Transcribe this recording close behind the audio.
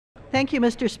Thank you,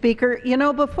 Mr. Speaker. You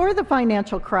know, before the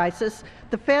financial crisis,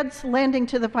 the Fed's lending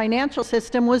to the financial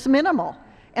system was minimal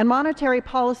and monetary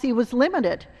policy was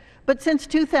limited. But since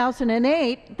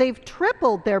 2008, they've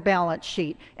tripled their balance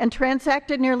sheet and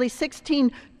transacted nearly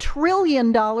 $16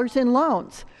 trillion in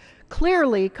loans.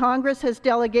 Clearly, Congress has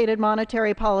delegated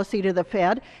monetary policy to the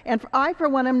Fed, and I, for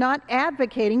one, am not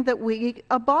advocating that we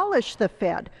abolish the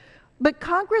Fed. But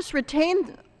Congress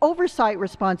retains oversight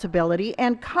responsibility,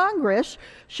 and Congress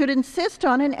should insist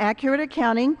on an accurate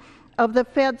accounting of the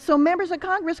Fed so members of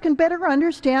Congress can better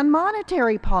understand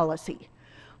monetary policy.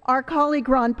 Our colleague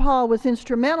Ron Paul was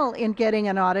instrumental in getting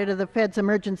an audit of the Fed's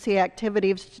emergency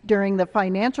activities during the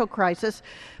financial crisis,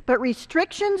 but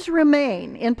restrictions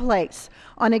remain in place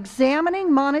on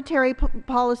examining monetary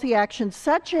policy actions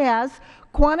such as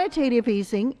quantitative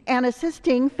easing and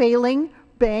assisting failing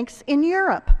banks in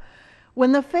Europe.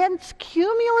 When the Fed's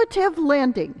cumulative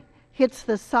lending hits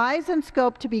the size and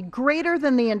scope to be greater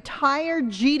than the entire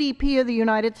GDP of the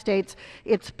United States,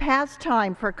 it's past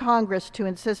time for Congress to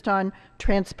insist on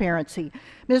transparency.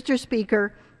 Mr.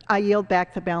 Speaker, I yield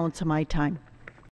back the balance of my time.